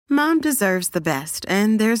Mom deserves the best,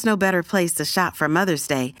 and there's no better place to shop for Mother's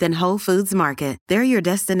Day than Whole Foods Market. They're your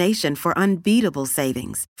destination for unbeatable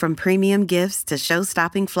savings, from premium gifts to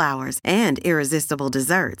show-stopping flowers and irresistible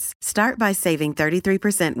desserts. Start by saving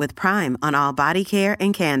 33% with Prime on all body care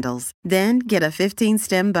and candles. Then get a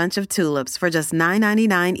 15-stem bunch of tulips for just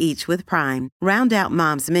 $9.99 each with Prime. Round out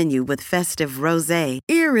Mom's menu with festive rosé,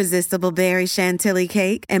 irresistible berry chantilly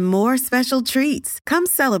cake, and more special treats. Come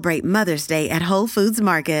celebrate Mother's Day at Whole Foods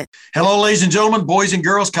Market. Hello, ladies and gentlemen, boys and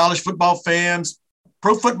girls, college football fans,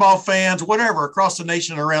 pro football fans, whatever, across the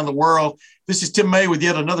nation and around the world. This is Tim May with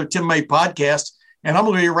yet another Tim May podcast, and I'm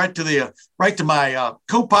going to get right to my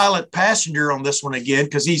co-pilot passenger on this one again,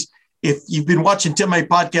 because if you've been watching Tim May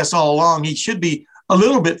podcast all along, he should be a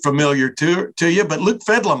little bit familiar to you. But Luke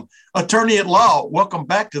Fedlam, attorney at law, welcome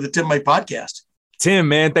back to the Tim May podcast. Tim,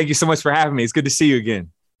 man, thank you so much for having me. It's good to see you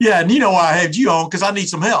again. Yeah, and you know why I had you on, because I need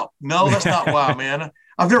some help. No, that's not why, man.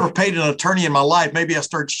 I've never paid an attorney in my life. Maybe I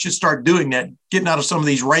should start doing that, getting out of some of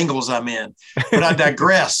these wrangles I'm in. But I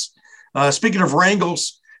digress. Speaking of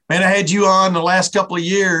wrangles, man, I had you on the last couple of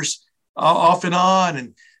years, off and on,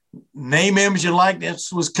 and name, image, and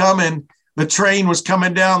likeness was coming. The train was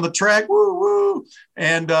coming down the track, woo, woo.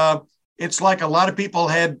 And it's like a lot of people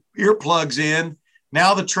had earplugs in.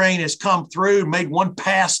 Now the train has come through, made one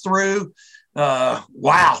pass through.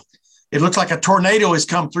 Wow. It looks like a tornado has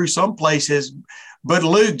come through some places. But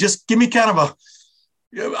Luke, just give me kind of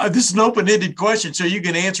this is an open-ended question, so you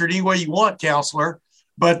can answer it any way you want, counselor.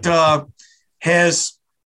 But has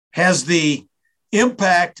the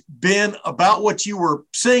impact been about what you were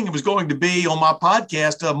saying it was going to be on my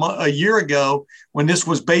podcast a year ago, when this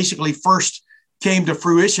was basically first came to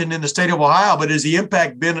fruition in the state of Ohio? But has the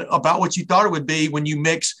impact been about what you thought it would be when you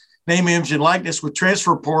mix name, image, and likeness with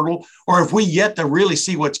transfer portal, or have we yet to really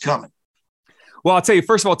see what's coming? Well, I'll tell you,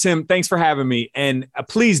 first of all, Tim, thanks for having me. And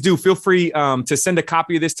please do feel free to send a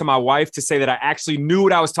copy of this to my wife to say that I actually knew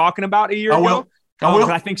what I was talking about a year ago. I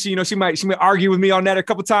will. I think she might argue with me on that a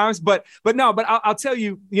couple of times, but I'll tell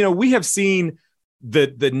you, we have seen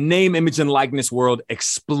the name, image, and likeness world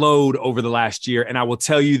explode over the last year. And I will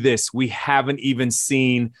tell you this, we haven't even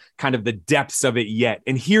seen kind of the depths of it yet.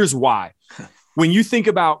 And here's why. When you think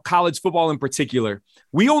about college football in particular,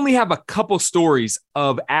 we only have a couple stories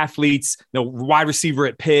of athletes, wide receiver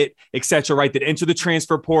at Pitt, et cetera, right, that enter the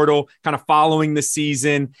transfer portal kind of following the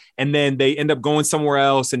season, and then they end up going somewhere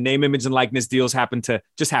else, and name, image, and likeness deals happen to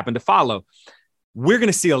follow. We're going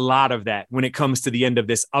to see a lot of that when it comes to the end of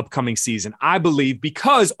this upcoming season, I believe,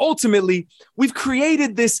 because ultimately we've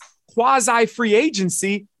created this quasi-free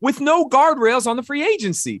agency with no guardrails on the free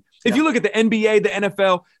agency. If you look at the NBA, the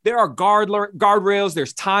NFL, there are guardrails,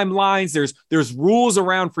 there's timelines, there's rules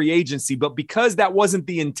around free agency. But because that wasn't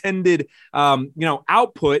the intended,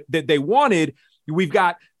 output that they wanted, we've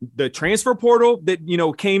got the transfer portal that,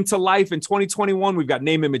 came to life in 2021. We've got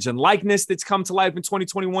name, image, and likeness that's come to life in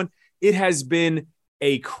 2021. It has been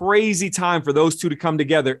a crazy time for those two to come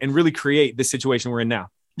together and really create the situation we're in now.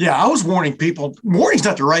 Yeah, I was warning people. Warning's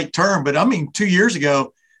not the right term, but I mean, 2 years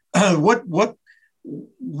ago, what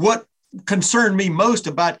concerned me most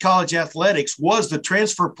about college athletics was the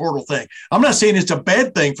transfer portal thing. I'm not saying it's a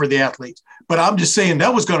bad thing for the athletes, but I'm just saying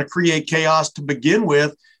that was going to create chaos to begin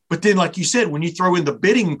with. But then, like you said, when you throw in the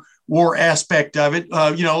bidding war aspect of it,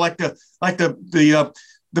 like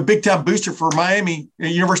the big time booster for Miami,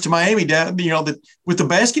 University of Miami, that with the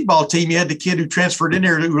basketball team, you had the kid who transferred in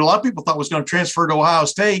there, who a lot of people thought was going to transfer to Ohio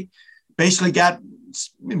State, basically got,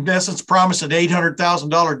 in essence, promised an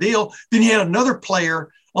 $800,000 deal. Then you had another player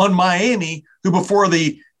on Miami who, before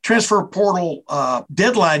the transfer portal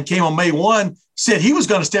deadline came on May 1, said he was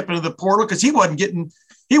going to step into the portal because he wanted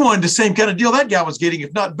the same kind of deal that guy was getting,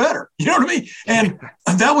 if not better. You know what I mean? And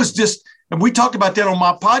that was just, and we talked about that on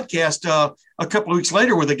my podcast a couple of weeks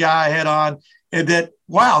later with a guy I had on, and that,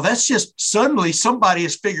 wow, that's just suddenly somebody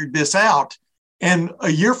has figured this out. And a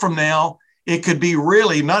year from now, it could be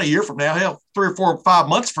really, not a year from now, hell, 3 or 4 or 5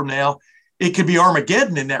 months from now, it could be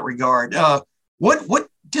Armageddon in that regard.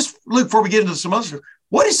 Just Luke, before we get into some other,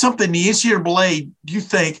 what is something the NCAA, do you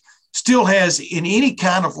think, still has in any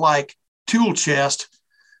kind of like tool chest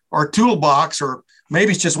or toolbox, or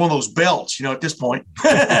maybe it's just one of those belts, at this point,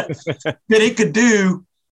 that it could do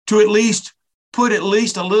to at least put a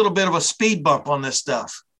little bit of a speed bump on this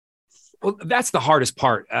stuff? Well, that's the hardest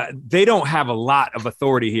part. They don't have a lot of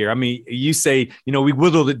authority here. I mean, you say, we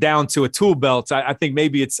whittled it down to a tool belt. I think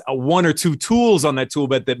maybe it's one or two tools on that tool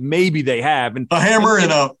belt that maybe they have. And a hammer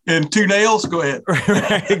and two nails. Go ahead.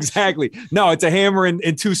 Right, exactly. No, it's a hammer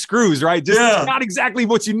and two screws, right? Just not exactly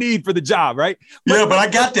what you need for the job, right? But I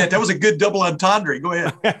got that. That was a good double entendre. Go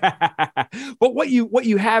ahead. But what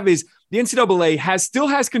you have is the NCAA still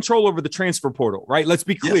has control over the transfer portal, right? Let's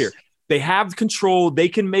be clear. Yes. They have control. They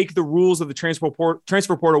can make the rules of the transfer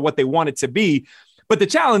portal what they want it to be. But the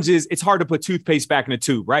challenge is it's hard to put toothpaste back in a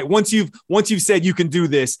tube, right? Once you've said you can do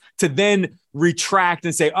this, to then retract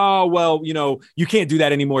and say, oh, well, you can't do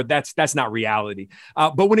that anymore. That's not reality.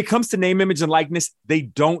 But when it comes to name, image, and likeness, they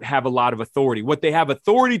don't have a lot of authority. What they have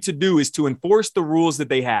authority to do is to enforce the rules that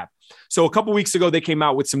they have. So a couple of weeks ago, they came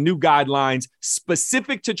out with some new guidelines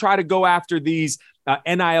specific to try to go after these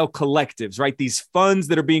NIL collectives, right? These funds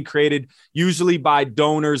that are being created usually by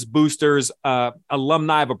donors, boosters,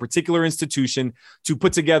 alumni of a particular institution to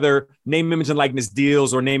put together name, image, and likeness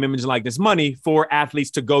deals or name, image, and likeness money for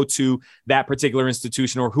athletes to go to that particular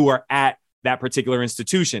institution or who are at that particular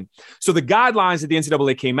institution. So the guidelines that the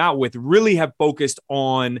NCAA came out with really have focused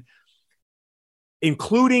on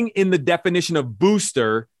including in the definition of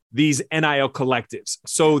booster these NIL collectives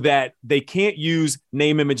so that they can't use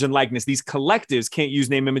name, image, and likeness. These collectives can't use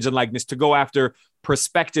name, image, and likeness to go after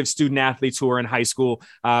prospective student athletes who are in high school,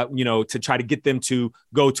 to try to get them to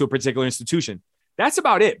go to a particular institution. That's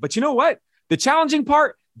about it. But you know what? The challenging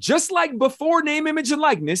part, just like before name, image, and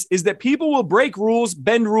likeness, is that people will break rules,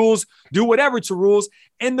 bend rules, do whatever to rules.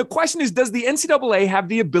 And the question is, does the NCAA have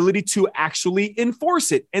the ability to actually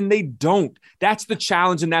enforce it? And they don't. That's the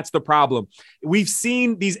challenge, and that's the problem. We've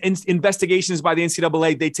seen these investigations by the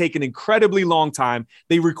NCAA. They take an incredibly long time.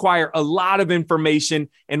 They require a lot of information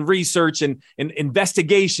and research and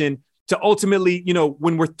investigation to ultimately,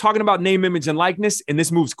 when we're talking about name, image, and likeness, and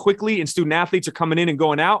this moves quickly and student athletes are coming in and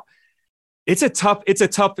going out, it's a tough,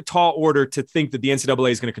 tall order to think that the NCAA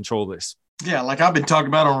is going to control this. Yeah, like I've been talking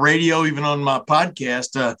about on radio, even on my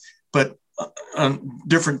podcast, but on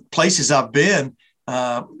different places I've been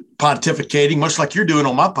pontificating, much like you're doing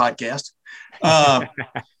on my podcast.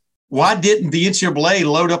 Why didn't the NCAA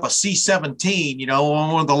load up a C-17,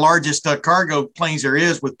 on one of the largest cargo planes there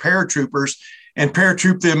is with paratroopers and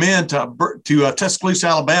paratroop them in to Tuscaloosa,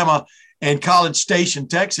 Alabama and College Station,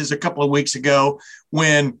 Texas a couple of weeks ago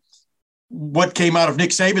when what came out of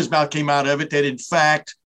Nick Saban's mouth came out of it that, in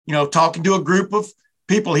fact, talking to a group of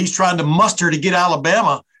people he's trying to muster to get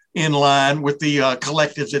Alabama in line with the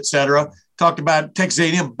collectives, et cetera, talked about Texas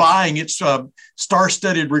A&M buying its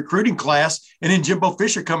star-studded recruiting class, and then Jimbo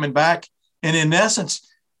Fisher coming back and, in essence,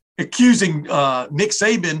 accusing Nick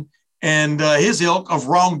Saban and his ilk of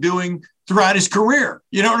wrongdoing throughout his career.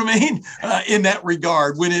 You know what I mean? In that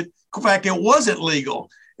regard, when in fact it wasn't legal.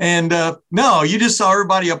 And no, you just saw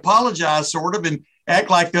everybody apologize sort of and act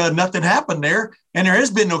like nothing happened there. And there has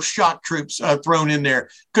been no shock troops thrown in there.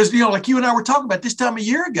 Because, like you and I were talking about this time a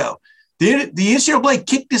year ago, the NCAA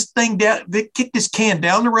kicked this thing down, they kicked this can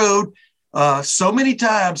down the road so many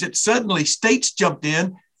times that suddenly states jumped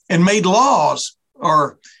in and made laws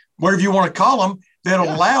or whatever you want to call them that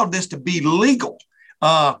allowed this to be legal.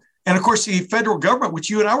 And of course, the federal government, which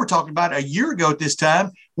you and I were talking about a year ago at this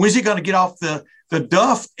time, when's it going to get off the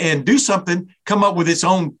duff and do something, come up with its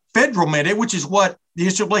own federal mandate, which is what the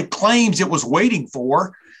NCAA claims it was waiting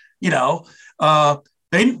for. They've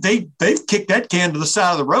kicked that can to the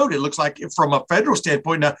side of the road. It looks like from a federal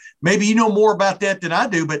standpoint. Now, maybe you know more about that than I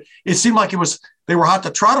do, but it seemed like they were hot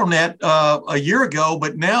to trot on that a year ago.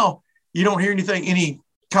 But now you don't hear any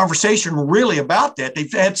conversation really about that.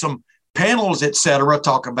 They've had some panels, et cetera,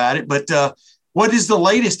 talk about it. But what is the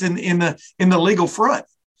latest in the legal front?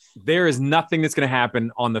 There is nothing that's going to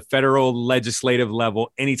happen on the federal legislative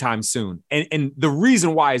level anytime soon. And the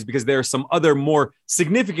reason why is because there are some other more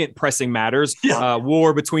significant pressing matters.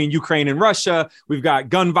 War between Ukraine and Russia. We've got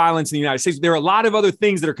gun violence in the United States. There are a lot of other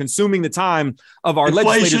things that are consuming the time of our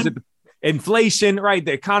legislators. Inflation, right?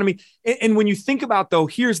 The economy. And when you think about, though,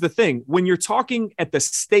 here's the thing. When you're talking at the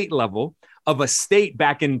state level of a state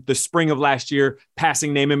back in the spring of last year,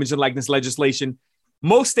 passing name, image, and likeness legislation,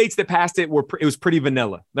 most states that passed it was pretty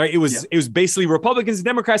vanilla, right? It was basically Republicans and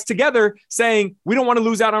Democrats together saying, we don't want to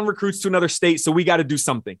lose out on recruits to another state, so we got to do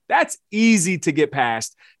something. That's easy to get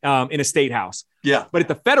passed in a state house. Yeah. But at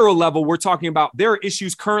the federal level, we're talking about there are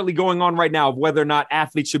issues currently going on right now of whether or not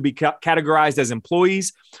athletes should be categorized as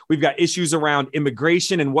employees. We've got issues around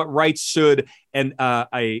immigration and what rights should an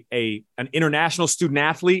international student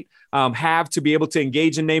athlete have to be able to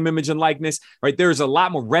engage in name, image, and likeness, right? There's a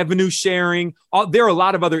lot more revenue sharing. There are a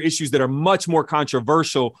lot of other issues that are much more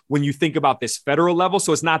controversial when you think about this federal level.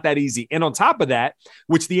 So it's not that easy. And on top of that,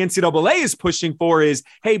 which the NCAA is pushing for is,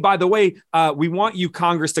 hey, by the way, we want you,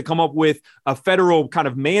 Congress, to come up with a federal kind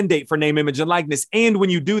of mandate for name, image, and likeness. And when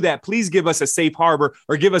you do that, please give us a safe harbor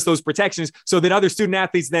or give us those protections so that other student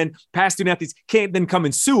athletes, then past student athletes, can't then come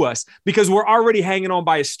and sue us, because we're already hanging on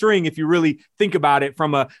by a string if you really think about it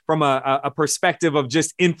from a perspective of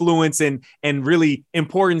just influence and really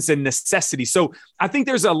importance and necessity. So I think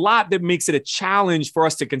there's a lot that makes it a challenge for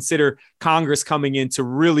us to consider Congress coming in to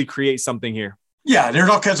really create something here. Yeah, there's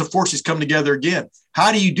all kinds of forces come together again.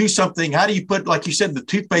 How do you do something? How do you put, like you said, the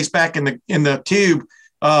toothpaste back in the tube,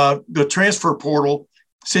 the transfer portal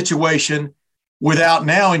situation, without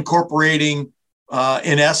now incorporating,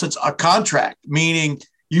 in essence, a contract? Meaning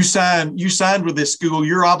you signed with this school,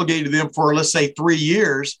 you're obligated to them for, let's say, 3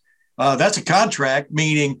 years. That's a contract.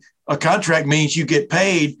 Meaning a contract means you get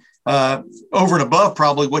paid over and above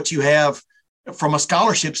probably what you have from a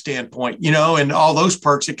scholarship standpoint, and all those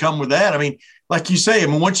perks that come with that. I mean, like you say,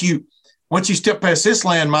 once you step past this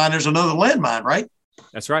landmine, there's another landmine, right?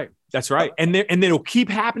 That's right. That's right. And it'll keep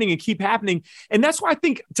happening and keep happening. And that's why I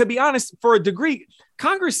think, to be honest, for a degree,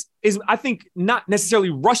 Congress is, I think, not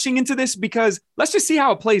necessarily rushing into this, because let's just see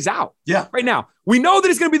how it plays out. Yeah. Right now, we know that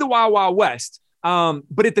it's going to be the Wild Wild West.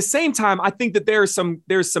 But at the same time, I think that there's some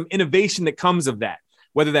innovation that comes of that,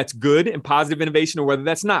 whether that's good and positive innovation or whether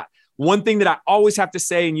that's not. One thing that I always have to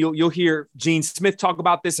say, and you'll hear Gene Smith talk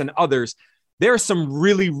about this and others, there are some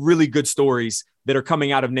really, really good stories that are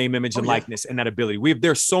coming out of name, image, and likeness and that ability.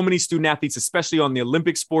 There's so many student athletes, especially on the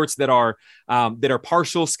Olympic sports, that are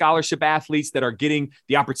partial scholarship athletes that are getting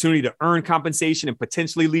the opportunity to earn compensation and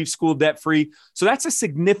potentially leave school debt-free. So that's a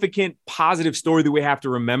significant positive story that we have to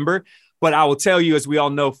remember. But I will tell you, as we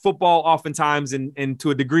all know, football oftentimes and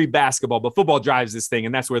to a degree basketball, but football drives this thing,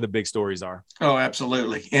 and that's where the big stories are. Oh,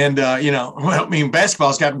 absolutely. And,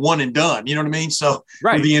 basketball's got one and done, you know what I mean? So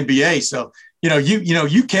right. With the NBA. So,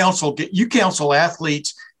 you counsel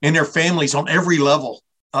athletes and their families on every level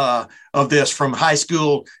of this, from high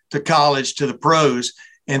school to college to the pros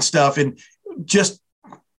and stuff. And just,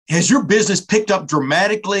 has your business picked up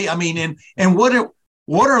dramatically? I mean, and what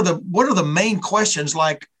are the main questions,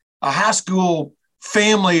 like a high school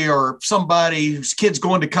family or somebody whose kid's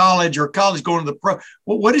going to college or college going to the pro?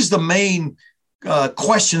 What is the main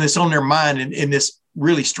question that's on their mind in this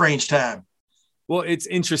really strange time? Well, it's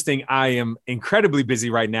interesting. I am incredibly busy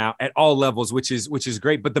right now at all levels, which is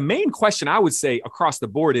great. But the main question I would say across the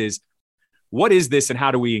board is, what is this and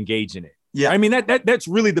how do we engage in it? Yeah. I mean, that's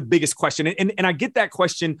really the biggest question. And I get that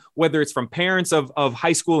question, whether it's from parents of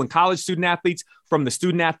high school and college student athletes, from the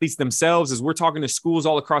student athletes themselves, as we're talking to schools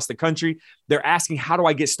all across the country. They're asking, how do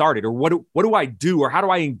I get started? Or what do I do? Or how do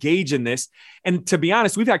I engage in this? And to be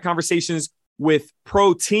honest, we've had conversations with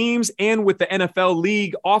pro teams and with the NFL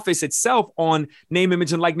league office itself on name,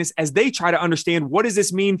 image, and likeness, as they try to understand, what does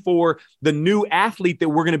this mean for the new athlete that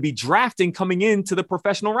we're going to be drafting coming into the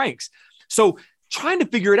professional ranks? So trying to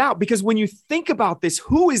figure it out, because when you think about this,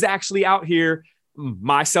 who is actually out here,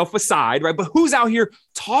 myself aside, right? But who's out here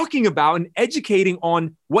talking about and educating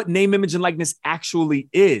on what name, image, and likeness actually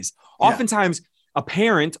is? Yeah. Oftentimes a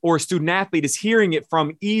parent or a student athlete is hearing it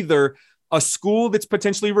from either a school that's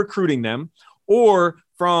potentially recruiting them, or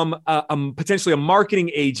from potentially a marketing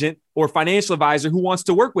agent or financial advisor who wants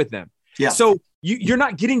to work with them. Yeah. So you're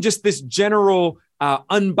not getting just this general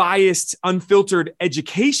unbiased, unfiltered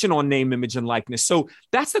education on name, image, and likeness. So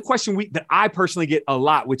that's the question that I personally get a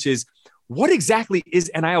lot, which is, what exactly is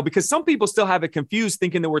NIL? Because some people still have it confused,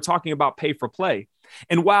 thinking that we're talking about pay for play.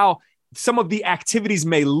 And while some of the activities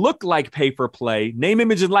may look like pay for play, name,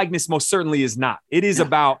 image, and likeness most certainly is not. It is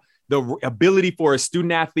about the ability for a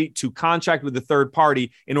student athlete to contract with a third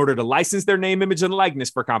party in order to license their name, image, and likeness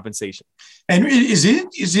for compensation. And is the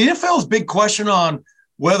NFL's big question on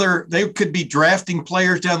whether they could be drafting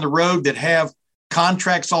players down the road that have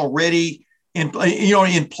contracts already in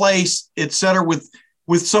place, et cetera, with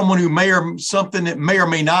someone who may or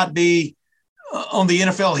may not be on the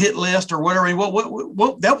NFL hit list or whatever? I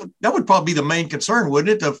mean, that would probably be the main concern,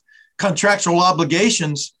 wouldn't it? Of contractual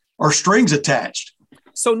obligations or strings attached.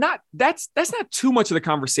 So that's not too much of the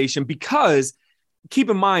conversation, because keep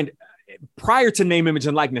in mind, prior to name, image,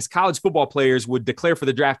 and likeness, college football players would declare for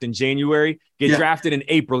the draft in January, get drafted in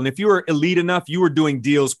April. And if you were elite enough, you were doing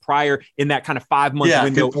deals prior in that kind of 5-month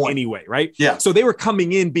window anyway, right? Yeah. So they were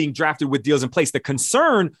coming in being drafted with deals in place. The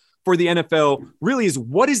concern for the NFL really is,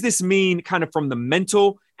 what does this mean kind of from the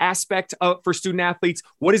mental aspect for student athletes?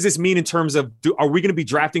 What does this mean in terms of, are we going to be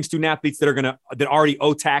drafting student athletes that already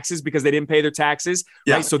owe taxes because they didn't pay their taxes?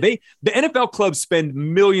 Yeah. Right. So the NFL clubs spend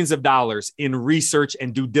millions of dollars in research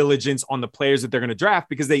and due diligence on the players that they're going to draft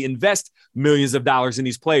because they invest millions of dollars in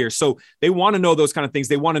these players. So they want to know those kind of things.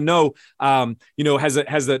 They want to know, has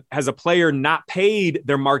a player not paid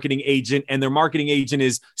their marketing agent and their marketing agent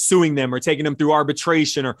is suing them or taking them through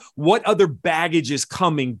arbitration, or what other baggage is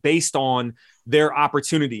coming based on their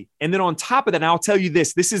opportunity. And then on top of that, and I'll tell you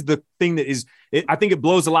this is the thing that I think it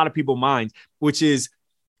blows a lot of people's minds, which is,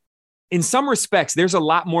 in some respects, there's a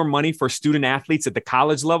lot more money for student athletes at the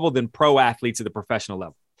college level than pro athletes at the professional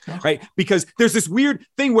level. Right. Because there's this weird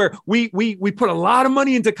thing where we put a lot of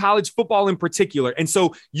money into college football in particular. And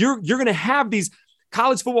so you're going to have these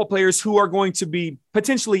college football players who are going to be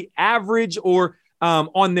potentially average or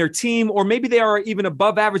on their team, or maybe they are even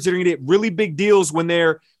above average. They're going to get really big deals when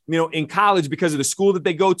they're in college because of the school that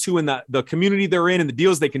they go to and the community they're in and the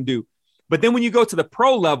deals they can do. But then when you go to the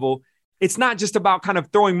pro level, it's not just about kind of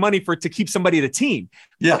throwing money to keep somebody at a team.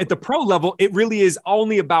 Yeah. At the pro level, it really is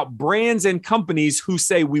only about brands and companies who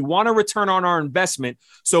say, we want a return on our investment,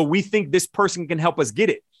 so we think this person can help us get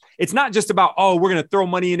it. It's not just about, we're going to throw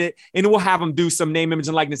money in it and we'll have them do some name, image,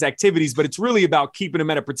 and likeness activities, but it's really about keeping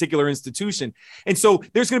them at a particular institution. And so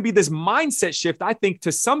there's going to be this mindset shift, I think,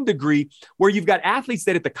 to some degree, where you've got athletes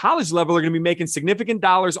that at the college level are going to be making significant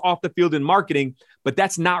dollars off the field in marketing, but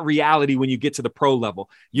that's not reality when you get to the pro level.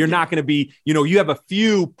 You're not going to be, you have a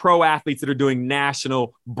few pro athletes that are doing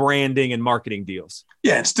national branding and marketing deals.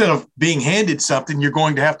 Yeah. Instead of being handed something, you're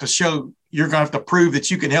going to have to prove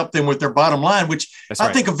that you can help them with their bottom line, which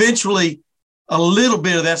I think eventually a little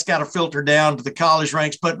bit of that's got to filter down to the college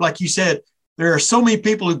ranks. But like you said, there are so many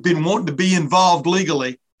people who've been wanting to be involved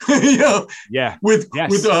legally, with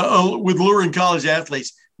luring college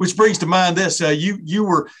athletes, which brings to mind this.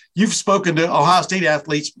 You've spoken to Ohio State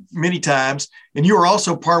athletes many times, and you were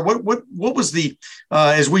also part. What was the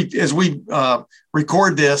as we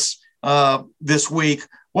record this week?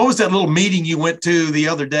 What was that little meeting you went to the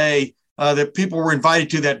other day that people were invited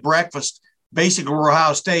to, that breakfast, basically where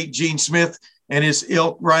Ohio State, Gene Smith and his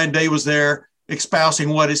ilk, Ryan Day, was there espousing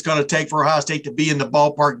what it's going to take for Ohio State to be in the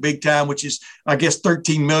ballpark big time, which is, I guess,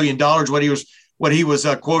 $13 million, what he was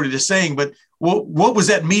quoted as saying. But what was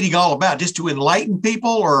that meeting all about? Just to enlighten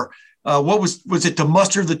people, or what was it to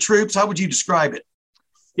muster the troops? How would you describe it?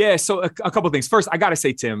 Yeah, so a couple of things. First, I got to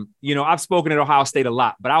say, Tim, I've spoken at Ohio State a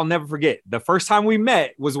lot, but I'll never forget the first time we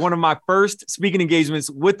met was one of my first speaking engagements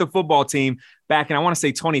with the football team back in, I want to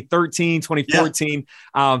say 2013, 2014.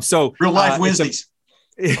 Yeah. So Real Life Wednesdays.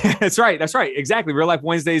 That's right. Exactly. Real Life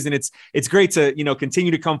Wednesdays. And it's great to,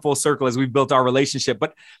 continue to come full circle as we've built our relationship.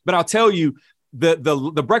 But I'll tell you,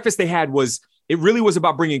 the breakfast they had it really was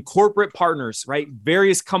about bringing corporate partners, right?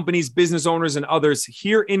 Various companies, business owners, and others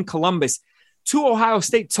here in Columbus to Ohio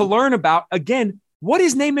State to learn about, again, what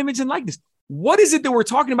is name, image, and likeness? What is it that we're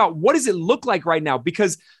talking about? What does it look like right now?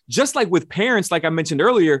 Because just like with parents, like I mentioned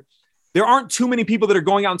earlier, there aren't too many people that are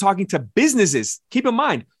going out and talking to businesses. Keep in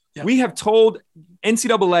mind, we have told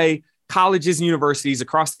NCAA, colleges and universities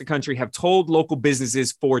across the country have told local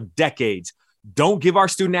businesses for decades, don't give our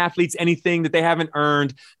student athletes anything that they haven't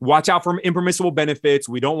earned. Watch out for impermissible benefits.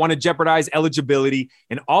 We don't want to jeopardize eligibility.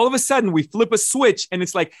 And all of a sudden we flip a switch and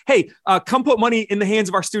it's like, hey, come put money in the hands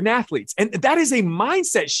of our student athletes. And that is a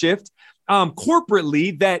mindset shift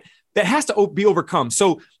corporately that has to be overcome.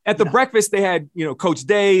 So at the breakfast, they had, Coach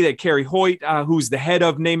Day, they had Kerry Hoyt, who's the head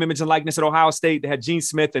of name, image, and likeness at Ohio State. They had Gene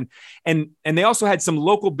Smith and they also had some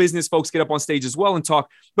local business folks get up on stage as well and talk.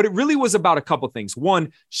 But it really was about a couple of things.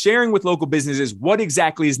 One, sharing with local businesses, what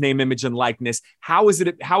exactly is name, image, and likeness? How is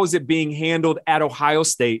it being handled at Ohio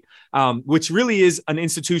State, which really is an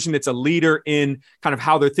institution that's a leader in kind of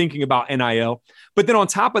how they're thinking about NIL. But then on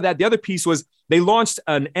top of that, the other piece was they launched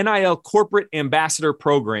an NIL corporate ambassador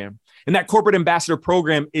program. And that corporate ambassador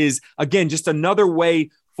program is, again, just another way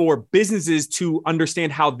for businesses to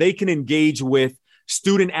understand how they can engage with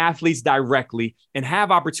student athletes directly and have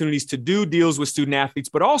opportunities to do deals with student athletes,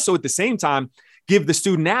 but also at the same time, give the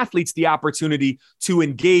student athletes the opportunity to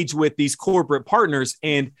engage with these corporate partners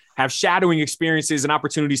and have shadowing experiences and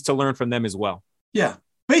opportunities to learn from them as well. Yeah.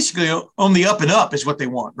 Basically on the up and up is what they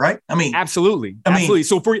want, right? I mean, absolutely.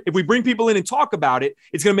 So if we bring people in and talk about it,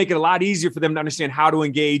 it's going to make it a lot easier for them to understand how to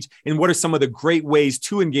engage and what are some of the great ways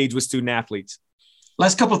to engage with student athletes.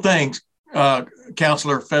 last couple of things,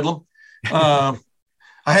 Counselor Fedlam.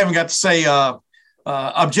 I haven't got to say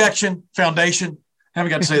objection, foundation. Haven't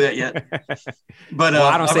got to say that yet. But well,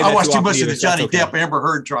 I watched too much of the Johnny Depp Amber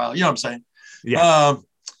Heard trial. You know what I'm saying? Yeah.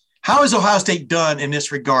 How has Ohio State done in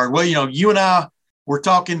this regard? Well, you and I were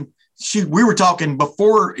talking. We were talking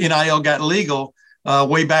before NIL got legal,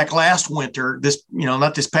 way back last winter. This,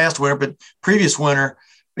 not this past winter, but previous winter.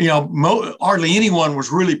 Hardly anyone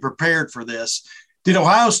was really prepared for this. Did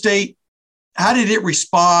Ohio State? How did it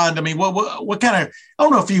respond? I mean, what kind of? I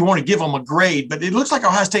don't know if you want to give them a grade, but it looks like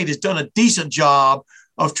Ohio State has done a decent job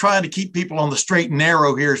of trying to keep people on the straight and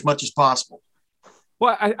narrow here as much as possible.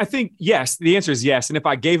 Well, I think yes. The answer is yes. And if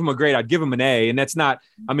I gave them a grade, I'd give them an A. And that's not.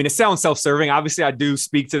 I mean, it sounds self-serving. Obviously, I do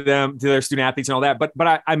speak to them, to their student athletes, and all that.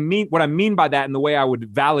 But I mean, what I mean by that, and the way I would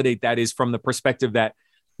validate that is from the perspective that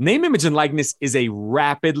name, image, and likeness is a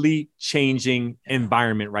rapidly changing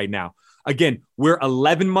environment right now. Again, we're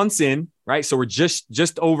 11 months in, right? So we're just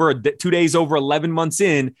over 2 days over 11 months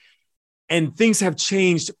in, and things have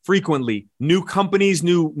changed frequently. New companies,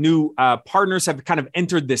 new partners have kind of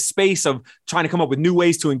entered this space of trying to come up with new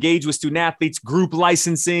ways to engage with student athletes, group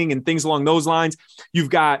licensing, and things along those lines.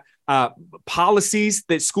 You've got policies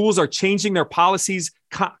that schools are changing their policies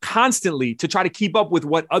constantly to try to keep up with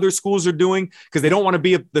what other schools are doing, because they don't want to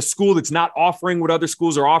be the school that's not offering what other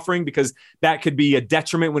schools are offering, because that could be a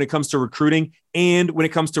detriment when it comes to recruiting and when it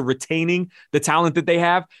comes to retaining the talent that they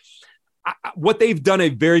have. What they've done a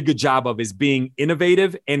very good job of is being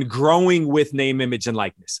innovative and growing with name, image, and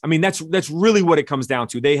likeness. I mean, that's really what it comes down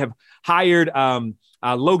to. They have hired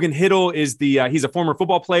Logan Hiddle he's a former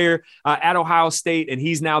football player at Ohio State, and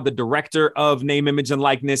he's now the director of name, image, and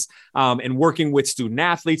likeness, and working with student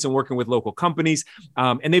athletes and working with local companies.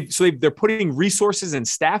 And they're putting resources and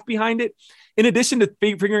staff behind it, in addition to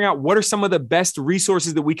figuring out what are some of the best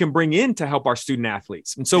resources that we can bring in to help our student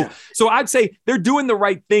athletes. And so I'd say they're doing the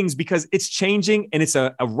right things because it's changing, and it's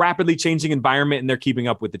a rapidly changing environment, and they're keeping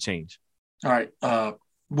up with the change. All right.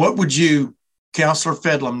 What would you, Counselor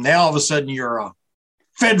Fedlam, now all of a sudden you're a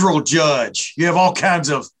federal judge. You have all kinds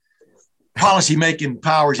of policy-making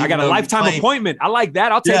powers. I got a lifetime appointment. I like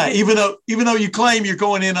that. I'll take it. Even though you claim you're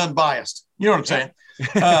going in unbiased. You know what I'm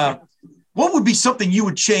saying? What would be something you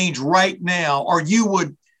would change right now, or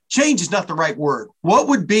change is not the right word. What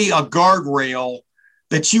would be a guardrail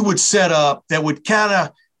that you would set up that would kind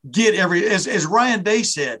of get as Ryan Day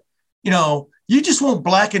said, you just want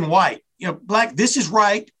black and white, black, this is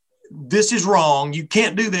right, this is wrong. You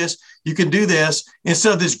can't do this. You can do this.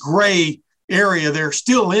 Instead of this gray area they're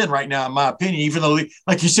still in right now, in my opinion, even though,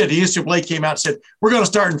 like you said, the NCAA came out and said, we're going to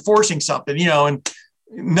start enforcing something, and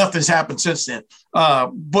nothing's happened since then.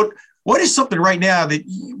 But what is something right now that,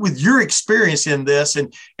 with your experience in this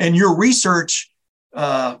and your research,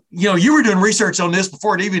 you were doing research on this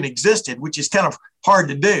before it even existed, which is kind of hard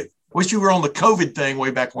to do. Wish you were on the COVID thing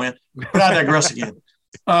way back when, but I digress again.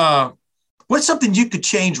 What's something you could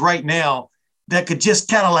change right now that could just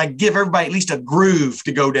kind of like give everybody at least a groove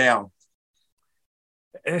to go down?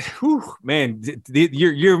 Man,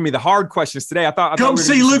 you're giving me the hard questions today. I thought come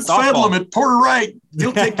see Luke Fedlam at Porter Wright.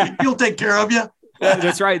 He'll take care of you.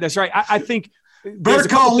 That's right. I think better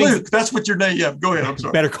call Luke. That's what your name. Yeah, go ahead. I'm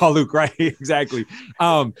sorry. Better call Luke. Right. Exactly.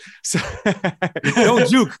 So don't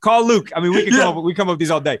juke. Call Luke. I mean, we come up with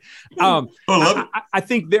these all day. I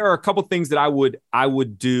think there are a couple things that I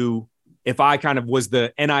would do if I kind of was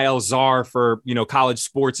the NIL czar for, college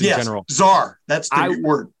sports in general. Czar. That's the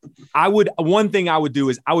word. One thing I would do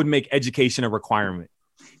is I would make education a requirement.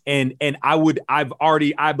 And I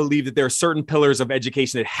believe that there are certain pillars of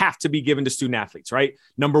education that have to be given to student athletes, right?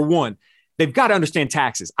 Number one, they've got to understand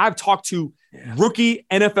taxes. I've talked to rookie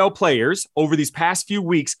NFL players over these past few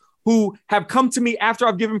weeks who have come to me after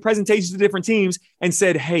I've given presentations to different teams and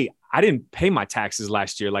said, hey, I didn't pay my taxes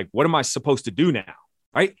last year. Like, what am I supposed to do now?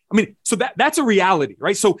 Right? I mean, so that's a reality,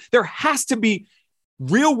 right? So there has to be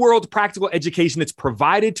real world practical education that's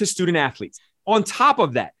provided to student athletes. On top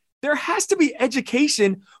of that, there has to be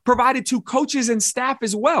education provided to coaches and staff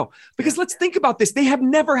as well. Because let's think about this. They have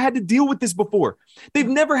never had to deal with this before. They've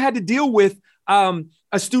never had to deal with a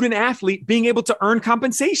student athlete being able to earn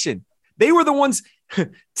compensation. They were the ones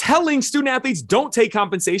telling student athletes, don't take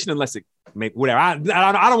compensation unless it make whatever.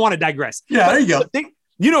 I don't want to digress. Yeah, there you go.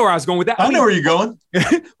 You know where I was going with that. I know where you're going.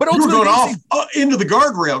 But you were going off into the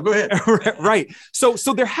guardrail. Go ahead. Right. So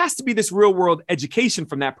there has to be this real world education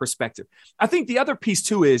from that perspective. I think the other piece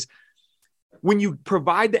too is when you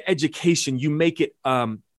provide the education, you make it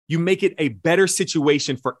a better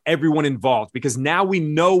situation for everyone involved, because now we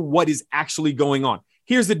know what is actually going on.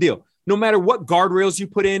 Here's the deal. No matter what guardrails you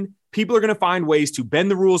put in, people are going to find ways to bend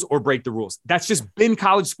the rules or break the rules. That's just been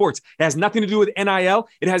college sports. It has nothing to do with NIL.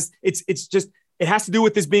 It has to do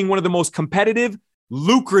with this being one of the most competitive,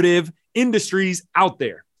 lucrative industries out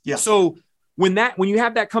there. Yeah. So when you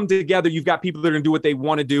have that come together, you've got people that are going to do what they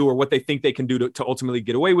want to do or what they think they can do to ultimately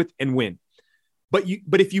get away with and win. But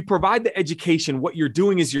if you provide the education, what you're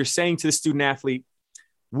doing is you're saying to the student athlete,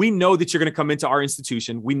 we know that you're going to come into our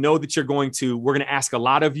institution. We know that we're going to ask a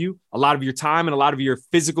lot of you, a lot of your time and a lot of your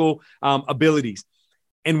physical abilities.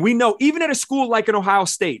 And we know, even at a school like an Ohio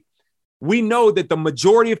State, we know that the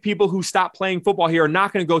majority of people who stop playing football here are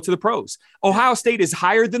not going to go to the pros. Ohio State is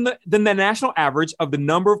higher than the national average of the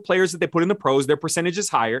number of players that they put in the pros. Their percentage is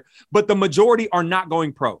higher, but the majority are not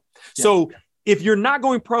going pro. Yeah. So if you're not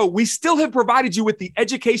going pro, we still have provided you with the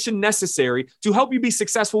education necessary to help you be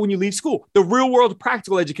successful when you leave school. The real world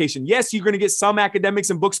practical education. Yes, you're going to get some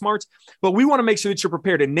academics and book smarts, but we want to make sure that you're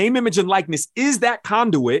prepared. And name, image, and likeness is that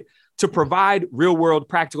conduit to provide real world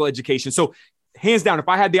practical education. So hands down, if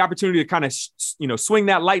I had the opportunity to kind of, swing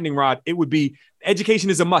that lightning rod, it would be education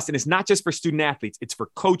is a must. And it's not just for student athletes. It's for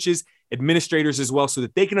coaches, administrators as well, so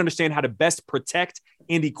that they can understand how to best protect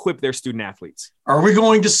and equip their student athletes. Are we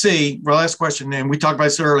going to see, last question, and we talked about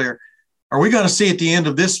this earlier, are we going to see at the end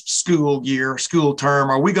of this school term,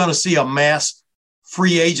 are we going to see a mass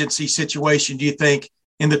free agency situation, do you think,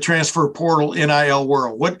 in the transfer portal NIL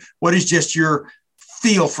world? What is just your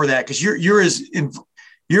feel for that? Because you're as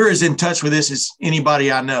in touch with this as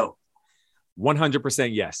anybody I know.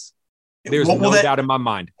 100% yes. There's no doubt in my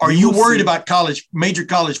mind. Are you worried about major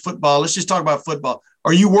college football? Let's just talk about football.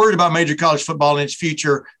 Are you worried about major college football in its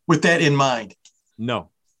future with that in mind?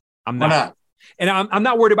 No, I'm not. Why not? And I'm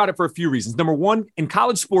not worried about it for a few reasons. Number one, in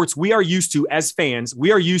college sports, we are used to, as fans,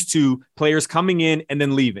 players coming in and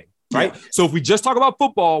then leaving, right? Yeah. So if we just talk about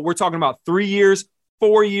football, we're talking about 3 years,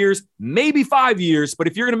 4 years, maybe 5 years. But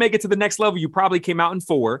if you're going to make it to the next level, you probably came out in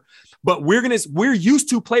 4. But we're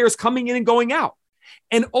used to players coming in and going out.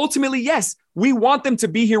 And ultimately, yes, we want them to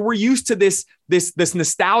be here. We're used to this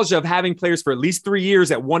nostalgia of having players for at least 3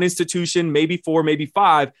 years at one institution, maybe 4, maybe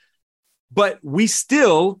 5. But we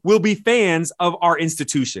still will be fans of our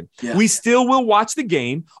institution. Yeah. We still will watch the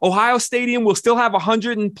game. Ohio Stadium will still have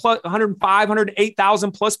 105,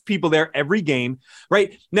 108,000 plus people there every game,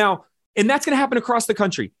 right? Now, and that's going to happen across the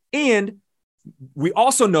country. And we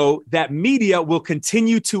also know that media will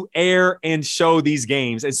continue to air and show these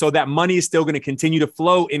games. And so that money is still going to continue to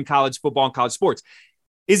flow in college football and college sports.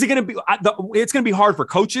 Is it going to be, it's going to be hard for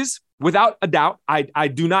coaches, without a doubt. I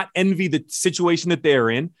do not envy the situation that they're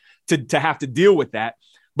in to have to deal with that.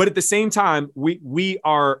 But at the same time,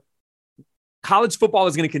 college football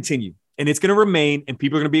is going to continue and it's going to remain and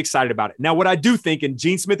people are going to be excited about it. Now, what I do think, and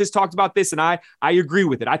Gene Smith has talked about this and I agree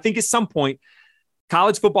with it. I think at some point,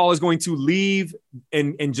 college football is going to leave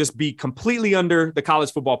and just be completely under the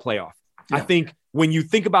college football playoff. Yeah. I think when you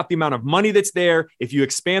think about the amount of money that's there, if you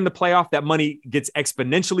expand the playoff, that money gets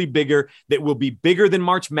exponentially bigger. That will be bigger than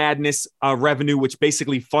March Madness revenue, which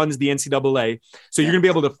basically funds the NCAA. So you're going to be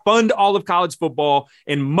able to fund all of college football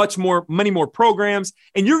and many more programs.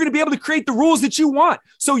 And you're going to be able to create the rules that you want.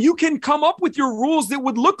 So you can come up with your rules that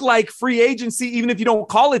would look like free agency, even if you don't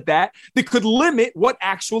call it that could limit what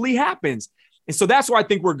actually happens. And so that's where I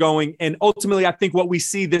think we're going. And ultimately, I think what we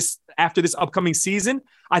see after this upcoming season,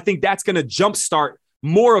 I think that's going to jumpstart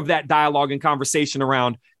more of that dialogue and conversation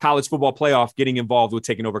around college football playoff getting involved with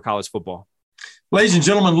taking over college football. Ladies and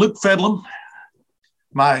gentlemen, Luke Fedlam,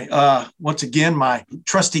 once again, my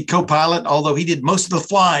trusty co-pilot, although he did most of the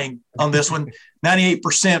flying on this one,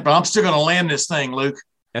 98%, but I'm still going to land this thing, Luke.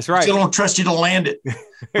 That's right. Still don't trust you to land it.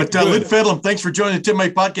 But Luke Fedlam, thanks for joining the Tim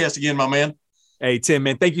May podcast again, my man. Hey, Tim,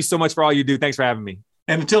 man, thank you so much for all you do. Thanks for having me.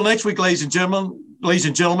 And until next week, ladies and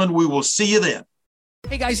gentlemen, we will see you then.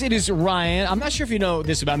 Hey, guys, it is Ryan. I'm not sure if you know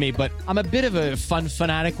this about me, but I'm a bit of a fun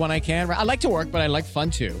fanatic when I can. I like to work, but I like fun,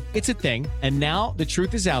 too. It's a thing. And now the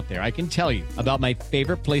truth is out there. I can tell you about my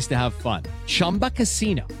favorite place to have fun, Chumba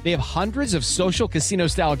Casino. They have hundreds of social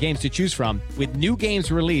casino-style games to choose from with new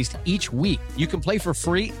games released each week. You can play for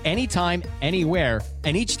free anytime, anywhere,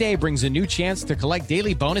 and each day brings a new chance to collect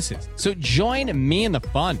daily bonuses. So join me in the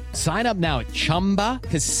fun. Sign up now at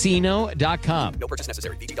ChumbaCasino.com. No purchase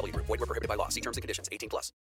necessary. VGW Group. Void where prohibited by law. See terms and conditions. 18+.